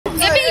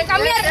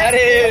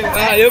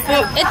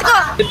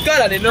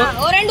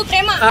రెండు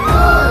ప్రేమ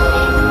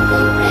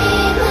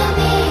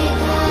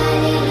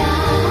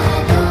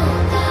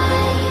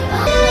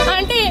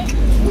అంటే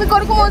మీ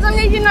కొడుకు మోసం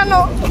చేసి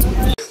నన్ను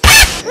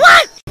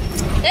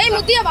ఏ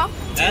ముద్దియవా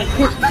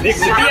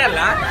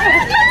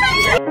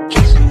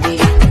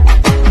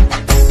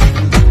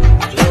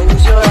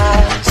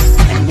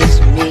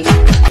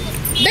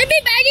బేబీ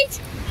బ్యాగేజ్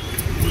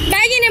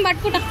బ్యాగ్ నేను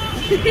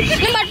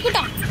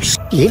పట్టుకుంటా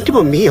ఏంటి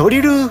మమ్మీ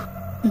ఎవడు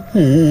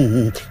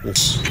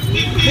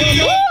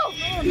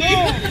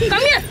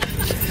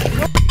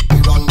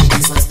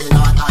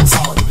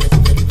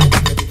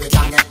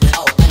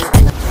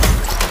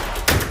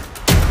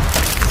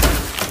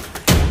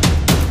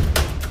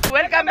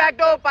వెల్కమ్ బ్యాక్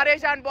టు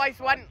పరేషాన్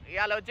బాయ్స్ 1.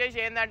 ఇవాళ వచ్చేసి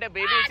ఏంటంటే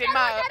బేబీ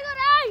సినిమా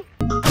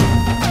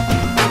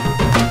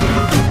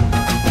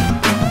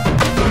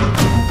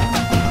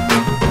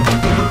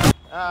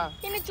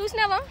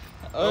చూసినావా?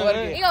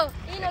 ఈయన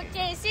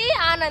వచ్చేసి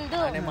ఆనంద్,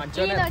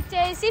 ఈయన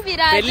వచ్చేసి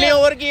విరాజ్. పెళ్లి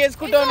ఎవరికి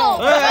చేసుకుంటాను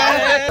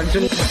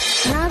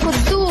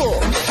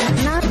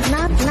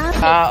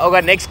ఒక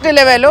నెక్స్ట్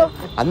లెవెల్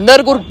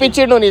అందరు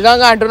గుర్తించిండు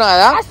నిజంగా అంటున్నా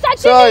కదా.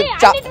 సో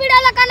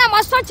వీడియోల కన్నా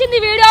మస్తు వచ్చింది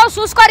వీడియో,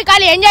 చూసుకోరు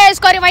ఖాళీ ఎంజాయ్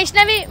చేసుకోరు.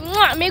 వైష్ణవి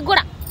మీకు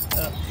కూడా.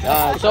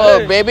 సో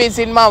బేబీ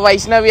సినిమా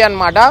వైష్ణవి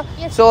అన్నమాట.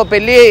 సో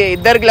పెళ్లి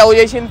ఇద్దరికి లవ్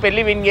చేసింది,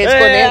 పెళ్లి విన్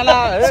చేసుకుని.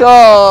 సో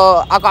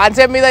ఆ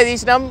కాన్సెప్ట్ మీద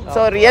తీసినాం.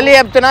 సో రియల్లీ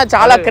చెప్తున్నా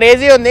చాలా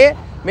క్రేజీ ఉంది.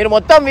 మీరు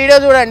మొత్తం వీడియో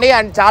చూడండి.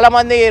 అండ్ చాలా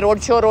మంది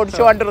రోడ్ షో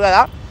అంటారు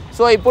కదా.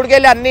 సో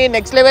ఇప్పటికెళ్ళి అన్ని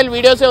నెక్స్ట్ లెవెల్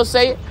వీడియోసే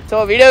వస్తాయి. సో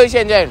వీడియో చూసి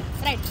ఎంజాయ్ చేయండి.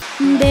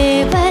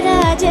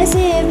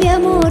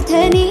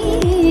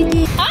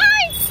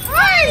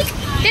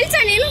 తెలుసా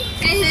నేను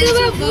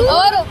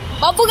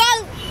బబ్బు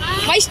కాదు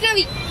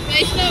వైష్ణవి.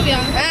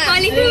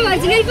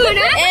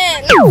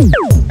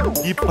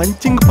 ఈ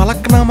పంచింగ్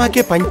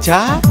పలక్నామాకే పంచా.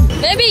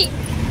 బేబీ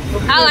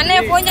ఆవు,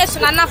 అన్నయ్య ఫోన్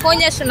చేస్తున్నా. అన్న ఫోన్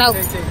చేస్తున్నావు.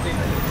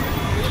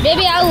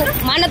 బేబీ ఆవు,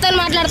 మా అన్నతో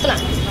మాట్లాడుతున్నా.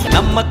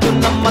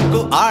 నమ్మకు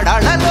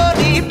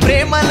ఆడాళ్ళలోని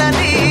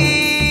ప్రేమలని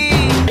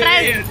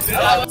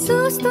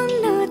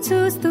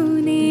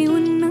చూస్తూనే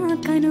ఉన్నా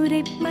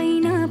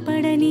కనురెప్పైన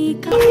పడని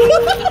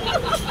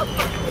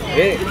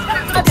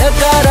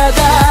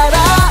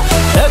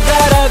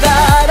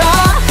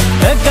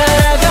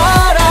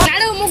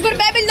ముగ్గురు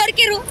బేబీలు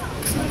దొరికిరు.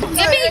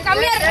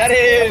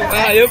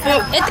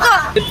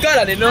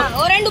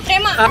 రెండు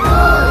ప్రేమ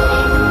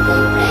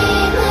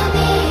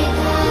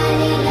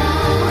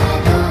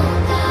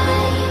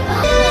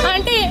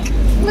అంటే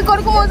మీ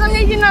కొడుకు మోసం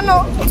చేసి నన్ను.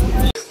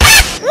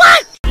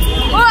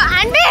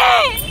 అంటే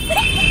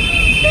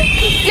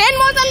నేను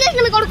మోసం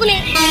చేసిన మీ కొడుకుని.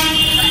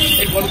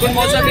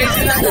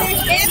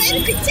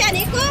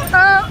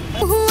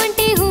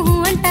 అంటే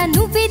అంట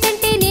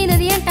నువ్వేదంటే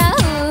నేనది అంట.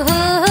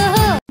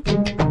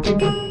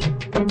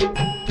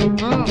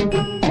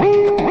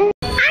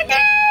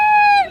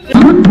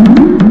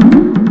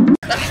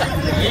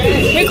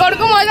 మీ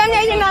కొడుకు మోసం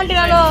చేసిండు అంటే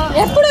నన్ను.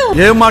 ఎప్పుడు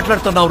ఏం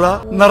మాట్లాడుతున్నావురా?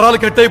 నరాలు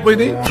కట్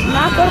అయిపోయింది.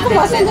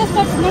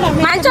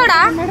 మంచోడా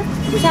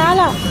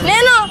చాలా.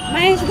 నేను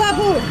మహేష్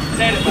బాబు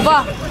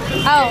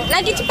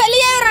నాకు ఇచ్చి పెళ్లి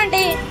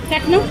చేయరండి.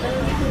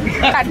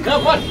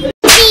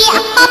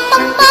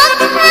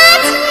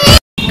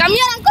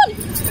 కమ్యార్ అంకుల్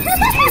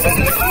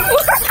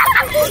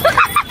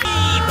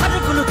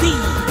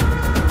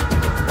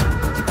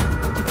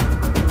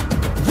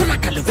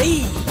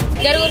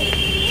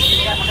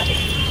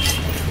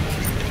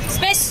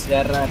స్పేస్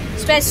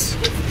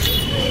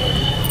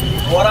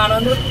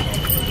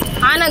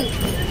ఆనంద్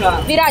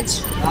విరాజ్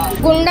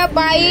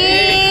గుండపాయి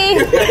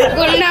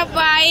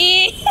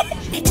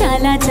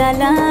చాలా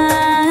చాలా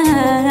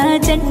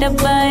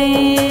చెట్టబ్బాయి.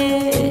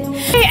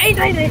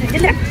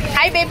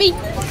 Hi baby.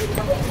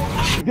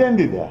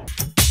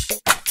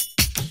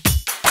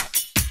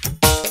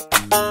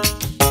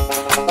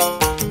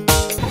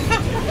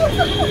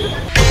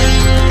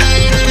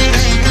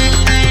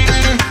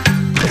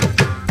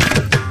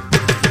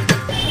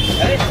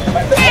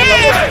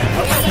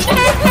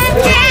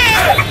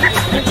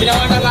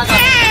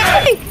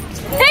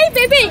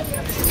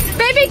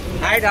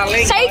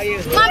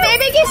 మా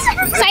బేబీకి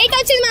సైట్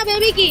వచ్చింది. మా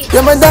బేబీకి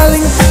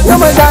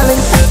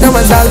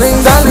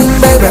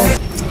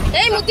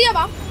ఏ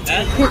ముద్దియవా?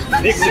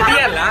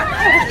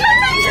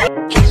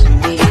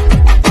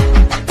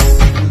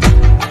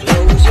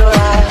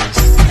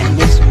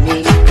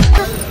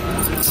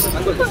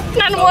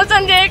 నన్ను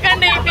మోసం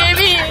చేయకండి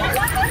బేబీ.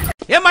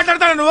 ఏం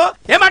మాట్లాడతావు నువ్వు?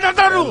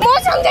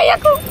 మోసం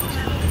చేయకు.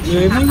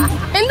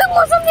 ఎందుకు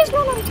మోసం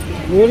చేసినావు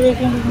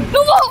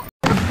నువ్వు?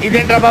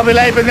 ఇదేంట్రా బాబు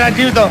ఇలా అయిపోయింది నా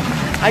జీవితం.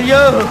 అయ్యో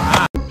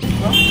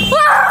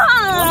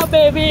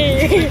బేబీ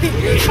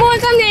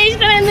మోసం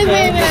చేసిన ఎందుకు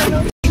బేబీ?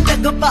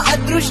 గొప్ప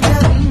అదృష్టం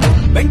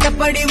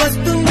వెంటపడి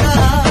వస్తుందా?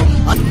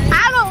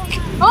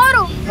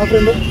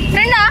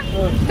 ఫ్రెండా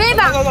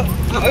బేబా?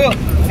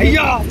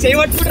 అయ్యో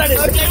చేయబట్టుకుంటాడు.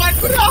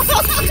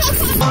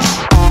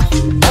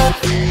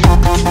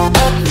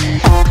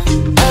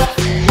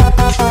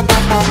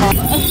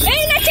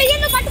 నా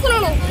చెయ్యను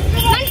పట్టుకున్నాను.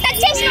 నన్ను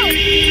టచ్ చేసినావు.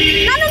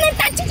 నన్ను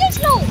టచ్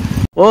చేసినావు.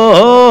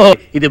 ఓహో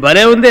ఇది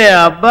భలే ఉంది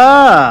అబ్బా.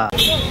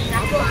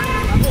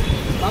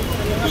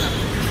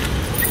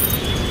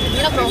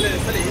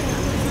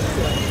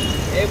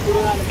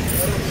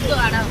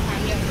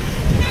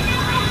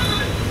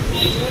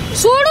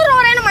 చూడు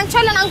ఎవరైనా మంచి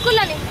వాళ్ళని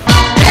అంకుల్ని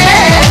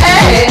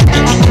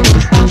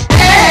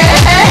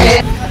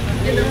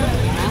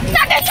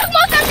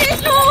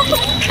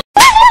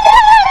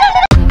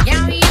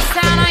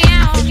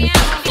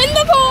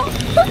ఎందుకు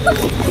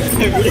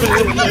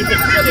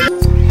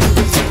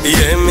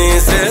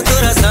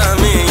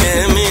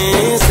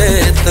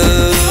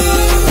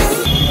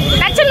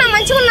నచ్చున్నా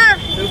మంచిగున్నా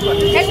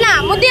ఎట్లా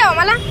ముద్దేవా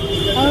మళ్ళా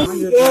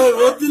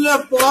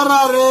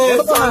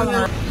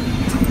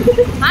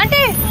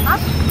ఆంటీ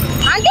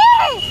ఆంటీ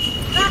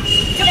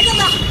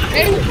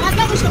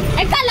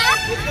ఎక్కాలా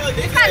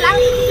ఎక్కాలా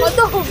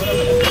వద్దు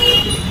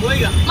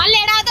మళ్ళీ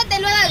ఏడావుతా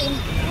తెలియదు అది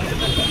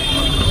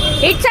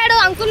ఇటు సైడ్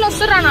అంకుల్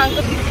వస్తుర్రా నా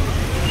అంకుల్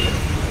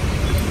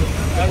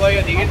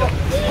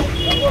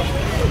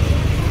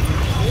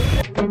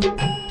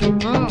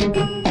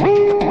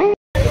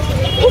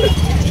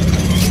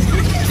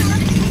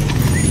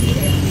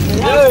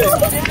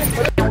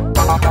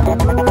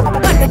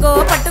పట్టుకో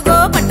పట్టుకో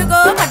పట్టుకో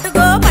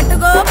పట్టుకో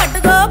పట్టుకో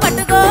పట్టుకో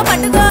పట్టుకో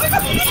పట్టుకో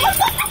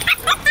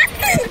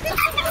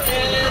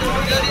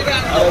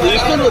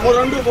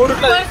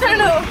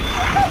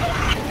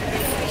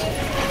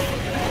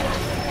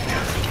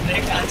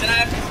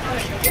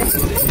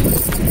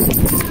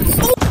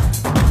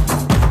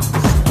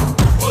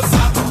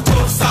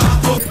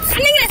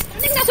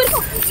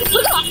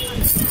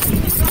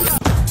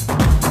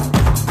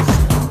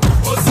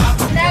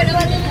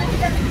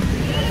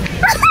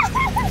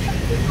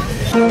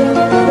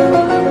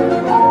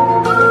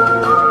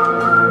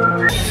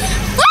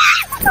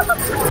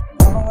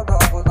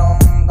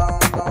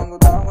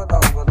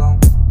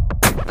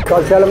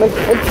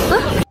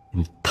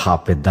ఇంత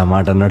పెద్ద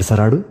మాట అన్నాడు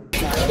సరాడు.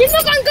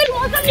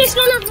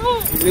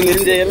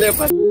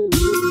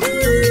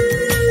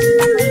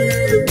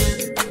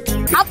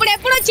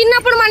 అప్పుడెప్పుడో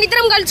చిన్నప్పుడు మన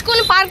ఇద్దరం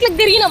కలుసుకొని పార్క్ లకు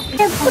తిరిగినాం.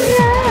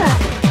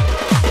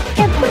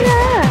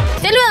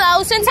 తెలియదా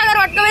హుస్సేన్ సాగర్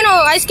పట్టుకోమైన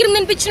ఐస్ క్రీమ్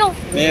తినిపించినావు.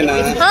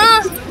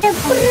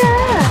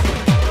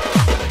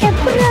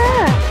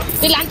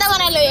 వీళ్ళంతా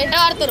వరాలు ఎంట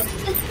వాడతారు.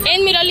 ఏం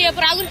మీరు వాళ్ళు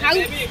చెప్పు రాగు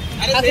రాగు.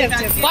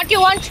 What you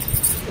want?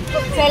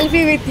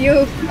 Selfie with you.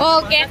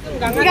 Okay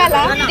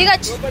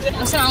దిగచ్చు.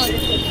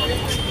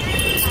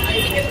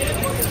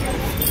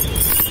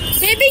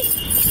 Baby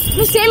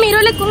నువ్వు సేమ్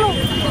హీరో లెక్క ఉన్నావు.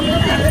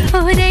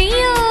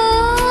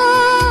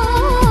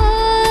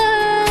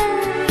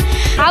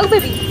 ఆగు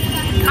బేబీ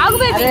ఆగు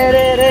బేబీ.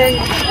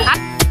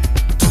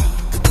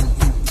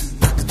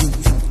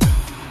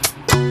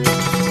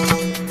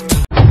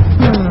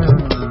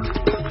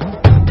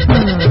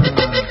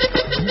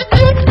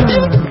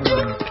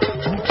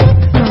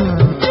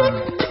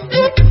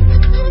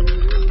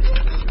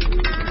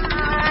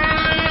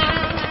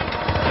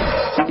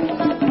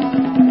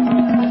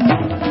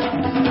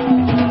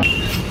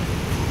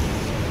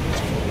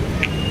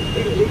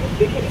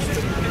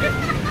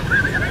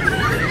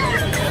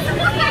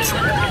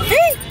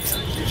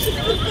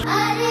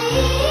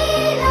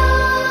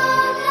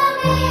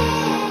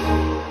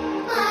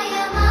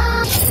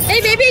 Hey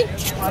baby.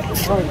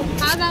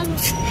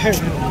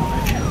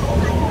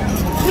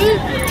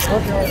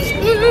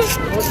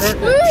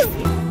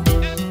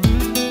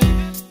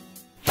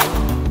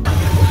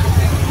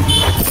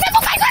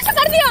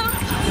 कर दिया।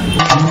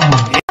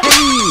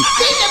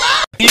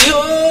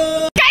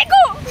 काय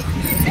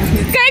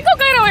को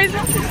कर रहा है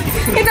ऐसा?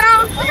 इतना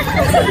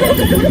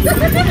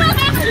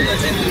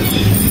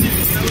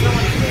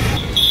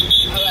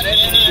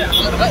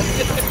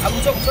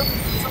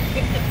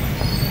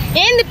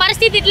ఏంది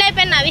పరిస్థితి ఇట్లా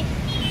అయిపోయింది నాది.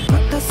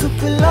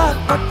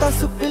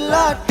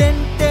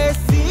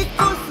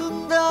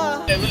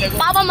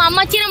 పాపం మా అమ్మ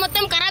చీర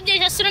మొత్తం ఖరాబ్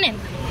చేసేస్తున్నా నేను.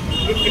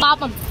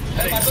 పాపం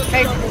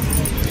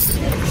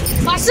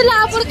బస్సులో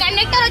అప్పుడు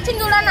కండక్టర్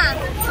వచ్చింది చూడన్నా.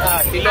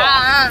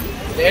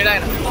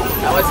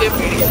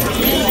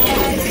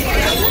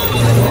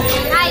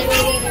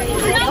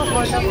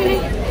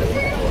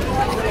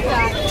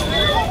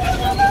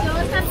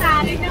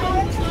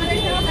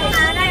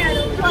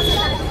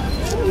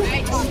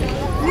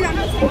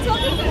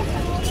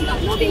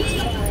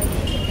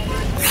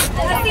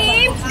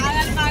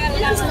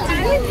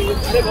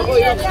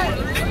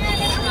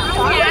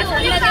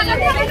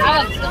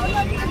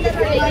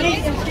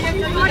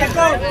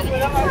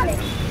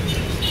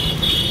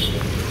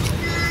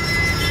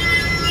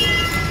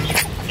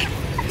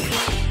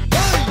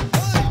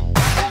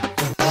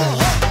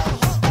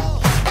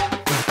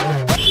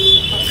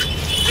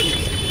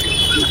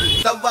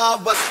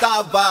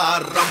 వస్తావా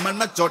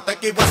రమ్మన్న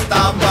చోటకి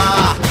వస్తావా.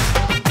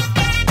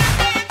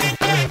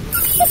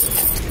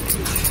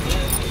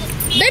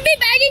 బేబీ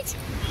బ్యాగేజ్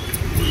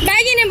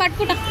బ్యాగీ నేను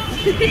పట్టుకుంటా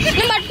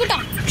నేను పట్టుకుంటా.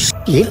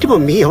 ఏంటి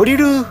మమ్మీ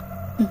ఎవడు?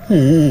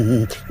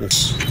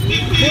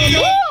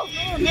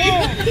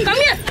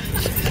 Come here.